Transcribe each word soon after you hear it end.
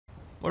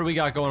What do we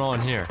got going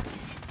on here?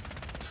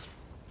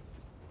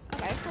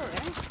 Okay, cool.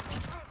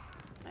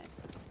 Nice.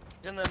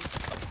 And then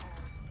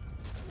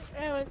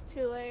It was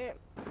too late.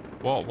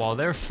 Well, while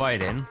they're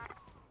fighting,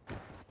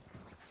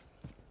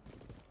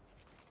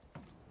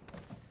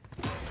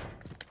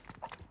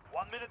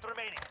 1 minute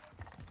remaining.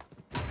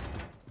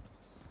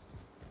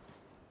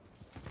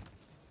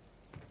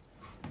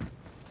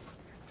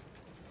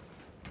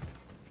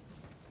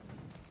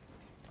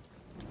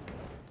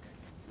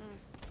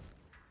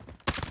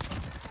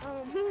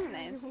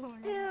 Nice.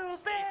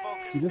 Stay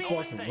focused. You just No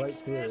walked mistakes. right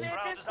through This it.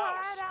 round is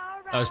ours.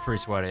 that was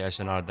pretty sweaty. I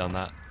should not have done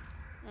that.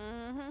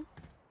 Mm-hmm.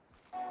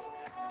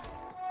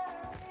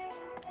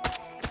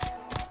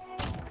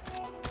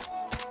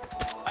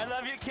 I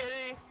love you,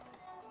 kitty.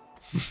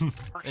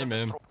 Hey,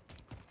 man.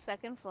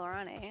 Second floor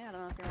on A. I don't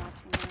know if you're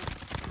watching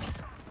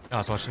that. I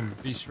was watching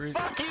B Street.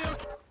 Fuck you.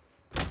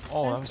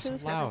 Oh, that There's was so two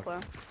second loud. floor.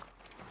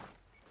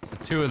 So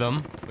 2 of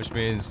them, which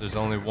means there's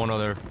only one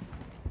other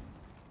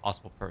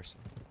possible person.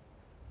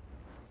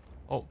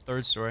 Oh,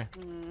 3rd story.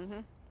 Mm-hmm.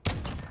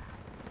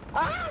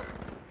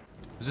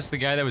 Was this the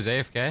guy that was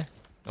AFK?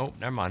 Oh,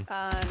 never mind.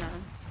 No.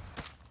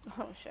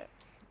 Oh, shit.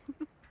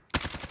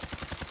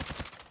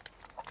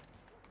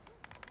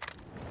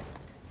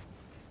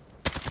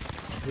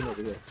 Get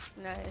over here.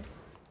 Nice.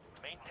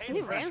 Maintain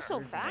He pressure. ran so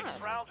fast.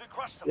 Next round we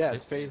crush them. Yeah,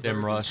 it's phase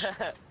Stim versus-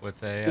 rush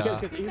with a.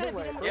 Because either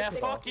way, Yeah, first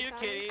of all- fuck you,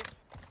 kitty.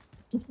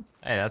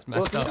 Hey, that's Well,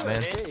 messed if up, you're man.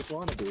 a fake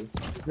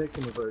wannabe,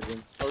 victim of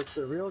version, or it's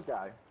the real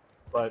guy.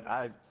 But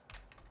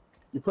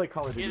you play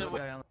Call of Duty. Either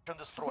way. And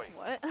destroy.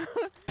 What?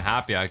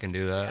 Happy I can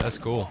do that. That's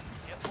cool.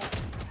 Get moving.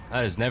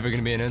 That is never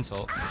gonna be an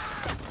insult.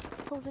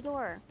 Close the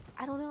door.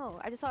 I don't know.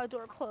 I just saw a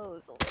door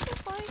close. What the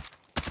fuck?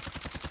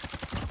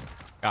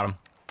 Got him.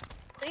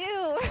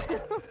 Ew.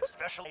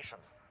 Special mission.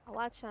 I'll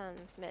watch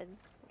mid.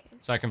 Okay.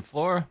 2nd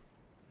floor.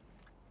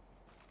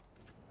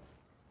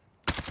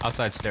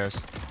 Outside stairs.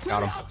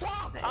 Got him. Up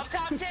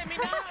top, Timmy,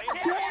 no,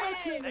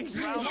 Timmy! Next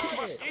round we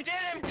crush them. You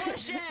didn't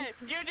push it!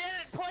 You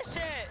didn't push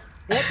it!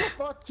 What the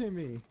fuck,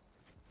 Timmy?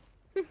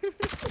 Dude,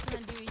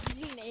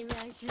 you need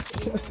AMAX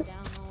just aiming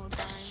down the whole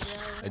time,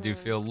 bro. I do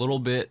feel a little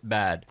bit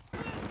bad.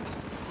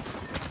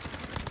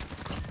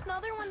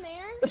 Another one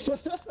there? That is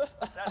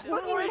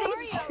What the way. Mario?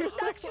 On to the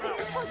Stop next shooting your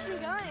round. fucking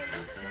gun.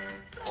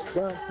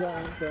 Dun,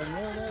 dun, dun,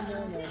 na, na, na,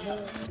 na,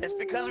 na. It's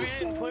because we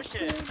didn't push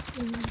it.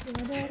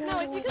 No,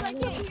 it's because I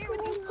can't hear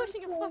with you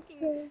pushing a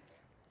fucking...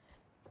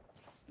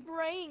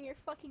 spraying your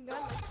fucking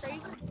gun like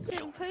crazy.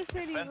 Didn't push it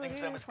even Defending when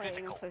them you is were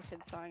playing a critical. push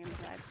it song in the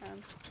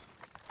background.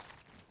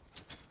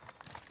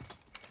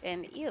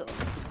 And ew.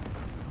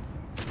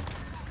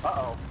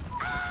 Uh-oh.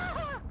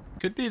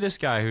 Could be this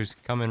guy who's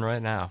coming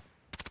right now.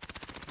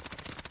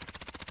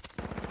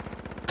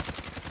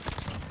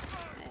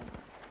 Nice.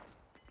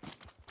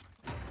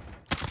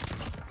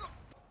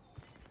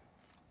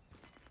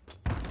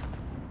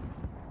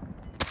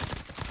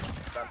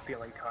 I'm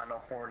feeling kinda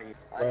horny.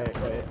 Wait.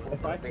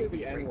 If I say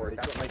the N-word,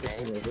 it can't make it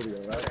in your video,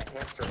 Put right? a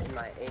hamster in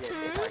my anus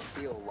if I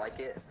feel like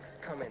it.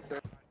 Come in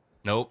third.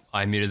 Nope,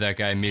 I muted that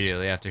guy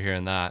immediately after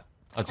hearing that.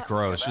 That's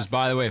gross. Just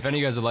by the way, if any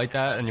of you guys are like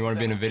that and you want to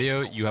be in a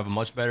video, you have a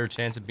much better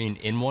chance of being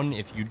in one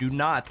if you do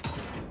not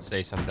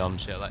say some dumb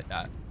shit like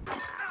that.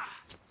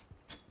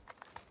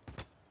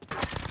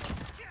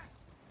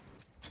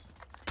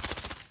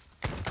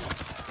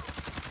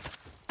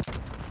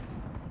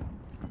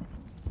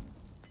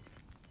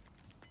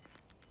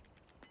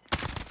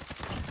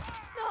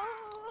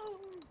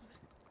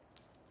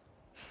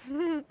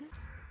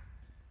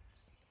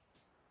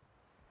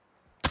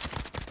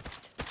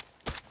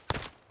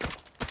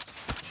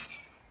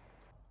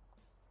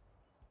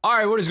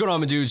 Alright, what is going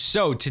on, my dudes?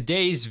 So,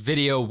 today's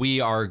video,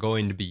 we are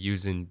going to be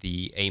using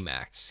the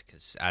AMAX,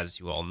 because as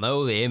you all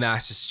know, the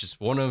AMAX is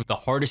just one of the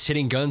hardest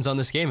hitting guns on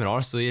this game, and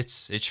honestly, it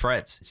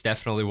shreds. It's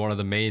definitely one of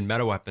the main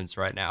meta weapons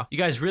right now. You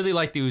guys really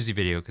liked the Uzi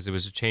video, because it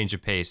was a change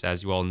of pace,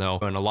 as you all know,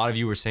 and a lot of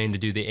you were saying to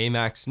do the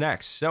AMAX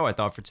next, so I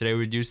thought for today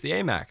we'd use the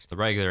AMAX. The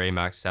regular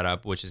AMAX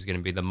setup, which is going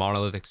to be the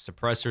monolithic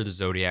suppressor, the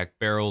Zodiac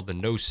barrel, the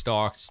no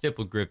stock,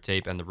 stippled grip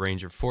tape, and the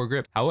Ranger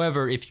foregrip.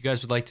 However, if you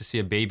guys would like to see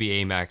a baby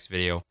AMAX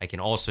video, I can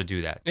also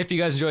do that. If you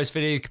guys enjoy this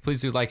video, please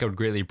do like. I would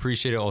greatly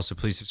appreciate it. Also,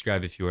 please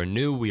subscribe if you are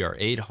new. We are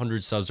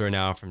 800 subs right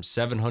now from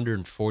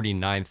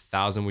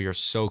 749,000. We are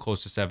so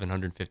close to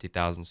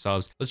 750,000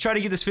 subs. Let's try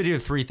to get this video to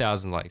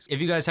 3,000 likes.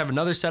 If you guys have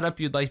another setup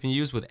you'd like me to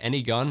use with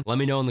any gun, let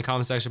me know in the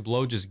comment section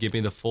below. Just give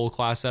me the full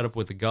class setup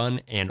with the gun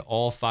and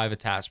all 5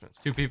 attachments.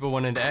 2 people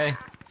went into A.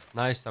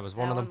 Nice, that was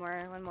one of them.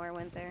 One more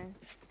went there.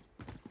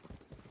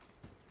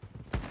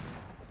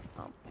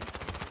 Oh.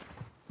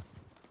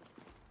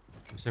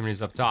 I'm assuming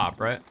he's up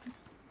top, right?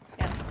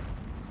 Yeah.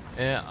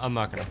 Yeah, I'm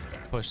not gonna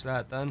push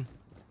that then.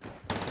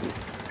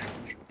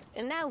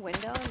 In that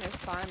window, and there's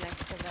spawn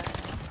next to the.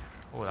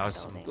 Oh, that was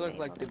some building. Look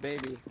like the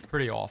baby.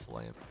 pretty awful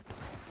aim.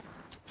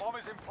 Bomb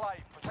is in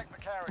play. Protect the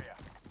carrier.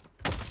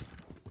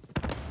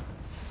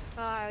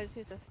 Oh, I just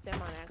used a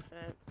stim on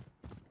accident.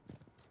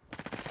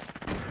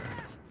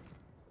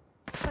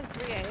 It's like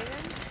 3A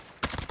then?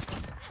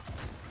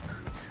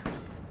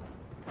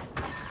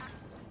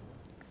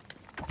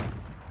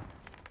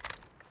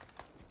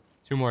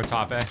 Two more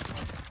top A.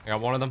 I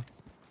got one of them.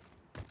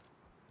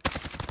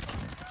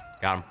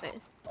 Got him.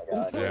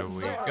 Nice. There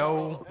we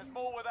go. There's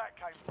more where that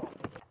came from.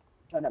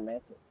 Trying to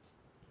match it.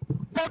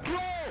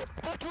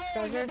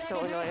 Those are so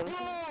annoying.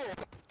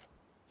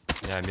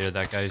 Yeah, I muted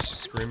that guy. He's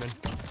just screaming.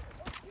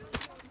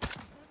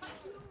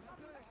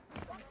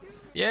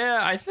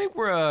 Yeah, I think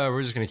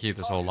we're just gonna keep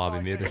this whole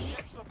lobby muted,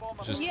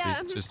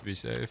 just to be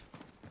safe.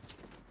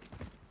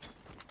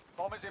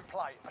 Bomb is in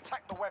play.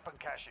 Attack the weapon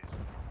caches.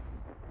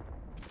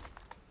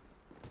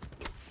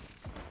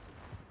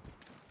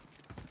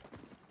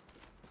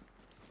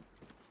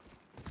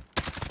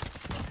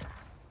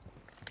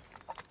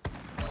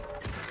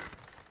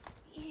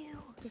 Ew.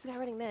 There's a guy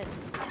running mid.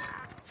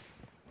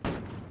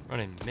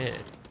 Running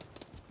mid.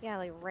 Yeah,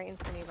 like right in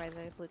front of me by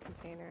the blue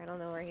container. I don't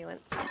know where he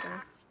went.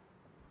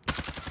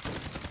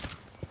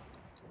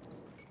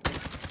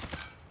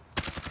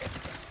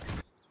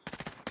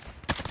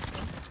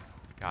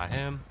 Got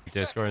him.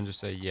 Discord and just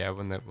say yeah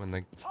when the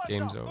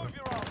game's over. Move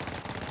your arms.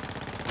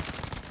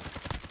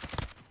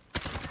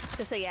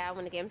 Just say yeah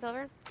when the game's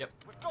over. Yep.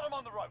 We've got them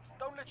on the ropes.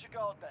 Don't let your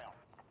guard down.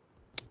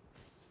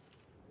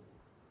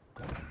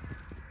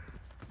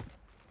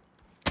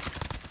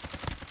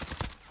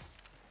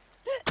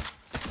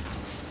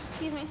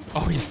 Excuse me.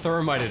 Oh, he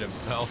thermited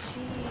himself.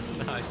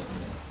 Nice.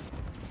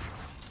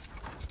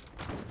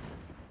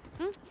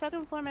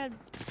 Second floor mid.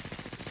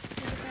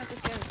 He's looking at the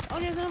stairs. Oh,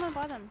 there's one on the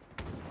bottom.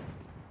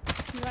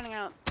 He's running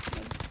out.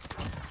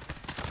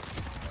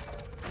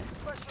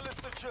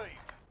 Specialist achieved.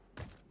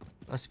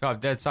 Let's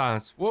pop dead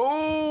silence.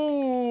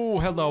 Whoa!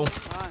 Hello.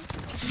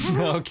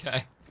 Come on. Okay.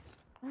 That's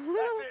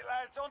it,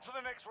 lads. On to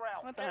the next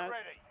round. What the Get heck?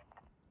 ready.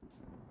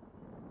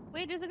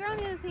 Wait, there's a girl on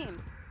the other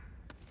team.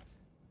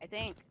 I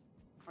think.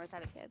 Or is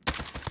that a kid?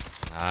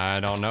 I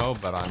don't know,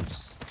 but I'm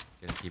just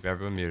gonna keep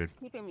everyone muted.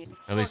 Keep him muted.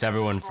 At least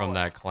everyone from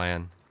that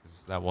clan,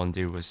 because that one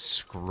dude was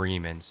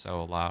screaming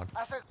so loud.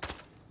 Asset.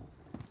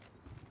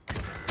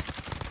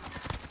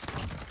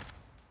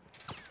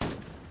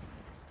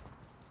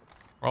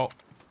 Oh,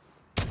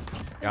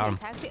 got him.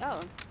 Taxi?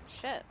 Oh,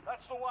 shit.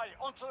 That's the way.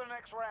 On to the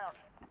next round.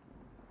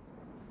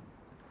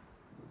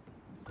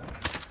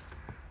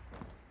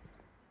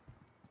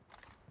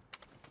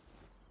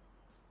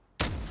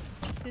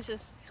 He's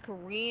just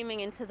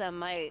screaming into the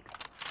mic.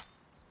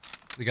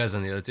 The guys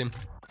on the other team.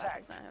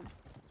 That's not him.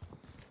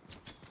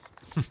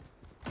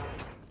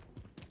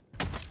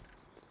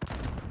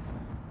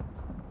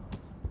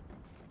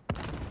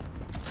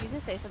 You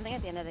just say something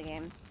at the end of the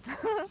game. So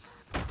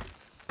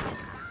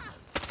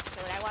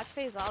when I watch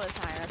FaZe all the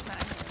time, that's not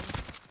him.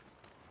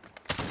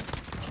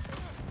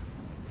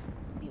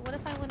 See, what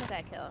if I wanted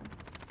that kill?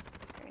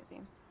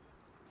 Crazy.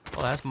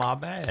 Well, that's my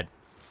bad.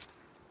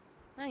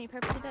 No, you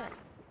purposely did it.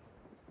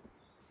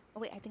 Oh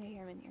wait, I think I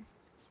hear him in here.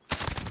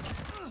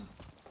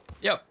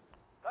 Yep.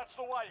 That's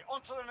the way.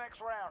 On to the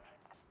next round.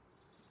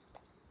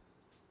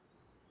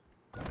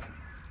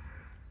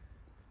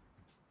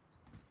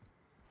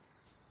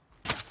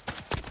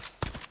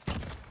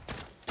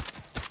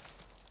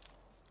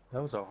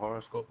 That was a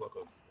horoscope like a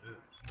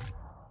bitch.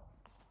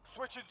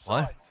 Switching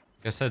What? sides.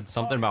 I said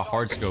something about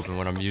hard scoping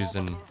when I'm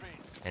using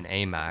an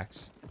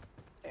AMAX.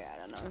 Yeah, I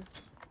don't know.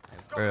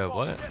 Bro,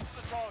 what? Get to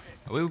the target.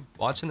 Are we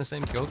watching the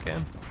same kill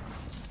cam?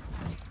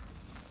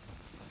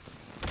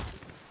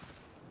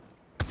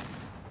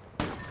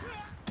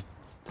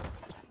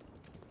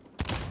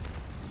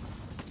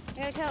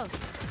 I got a kill.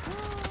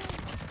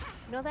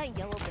 You know that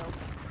yellow build?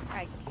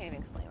 I can't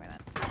even explain where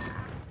that.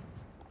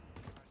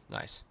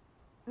 Nice.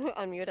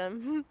 Unmute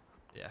him.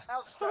 Yeah.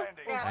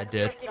 Outstanding. I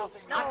did. No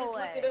I just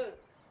way. looked it up.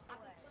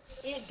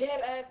 It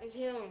dead ass is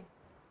him.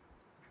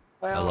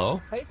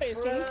 Hello? Bruh.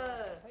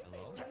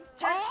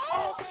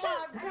 Oh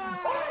my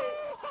god!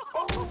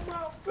 Oh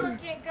my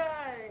fucking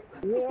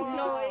god!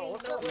 No,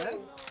 What's up, man?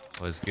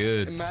 Was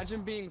good.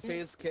 Imagine being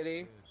FaZe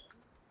Kitty.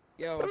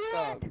 Yo, what's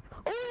up?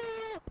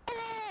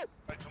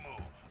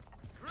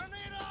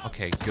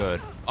 Okay, good.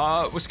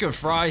 What's good,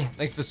 Fry?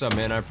 Thanks for sub,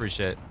 man. I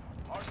appreciate it.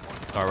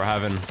 Sorry, we're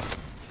having a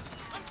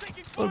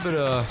little bit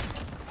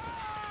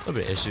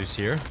of issues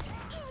here.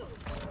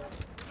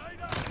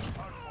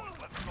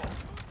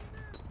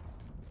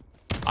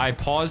 I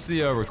paused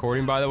the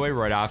recording, by the way,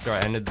 right after I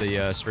ended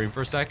the stream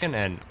for a second,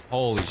 and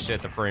holy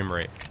shit, the frame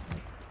rate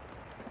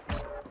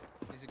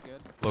Is it good?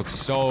 looks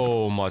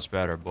so much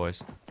better,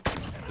 boys.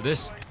 For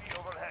this,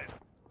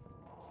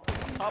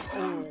 Up.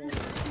 Oh.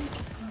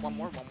 One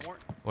more.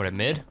 what, at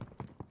mid?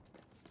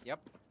 Yep.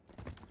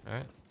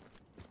 Alright.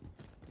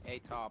 A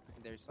top,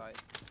 their side.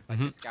 Like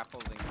Mhm. the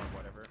scaffolding or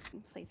whatever.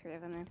 It's like 3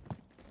 of them there.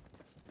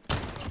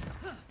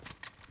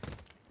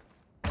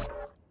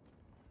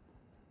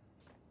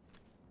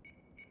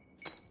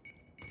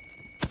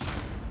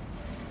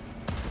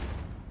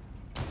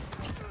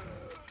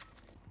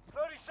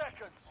 30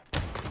 seconds.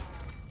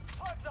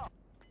 Time's up.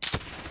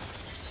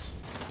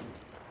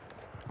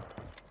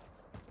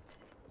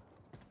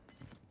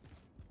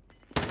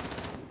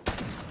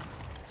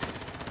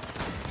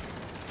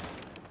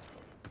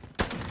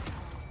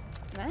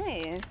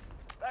 Nice.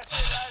 That's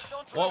it, lads.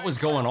 On to the What was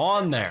next going round.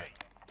 on Get there?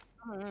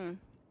 ready.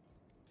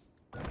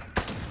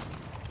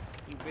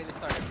 You really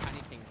started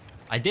panicking.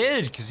 I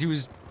did, because he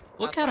was.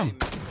 Look That's at why him. you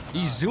missed it.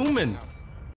 He's Oh, zooming. no.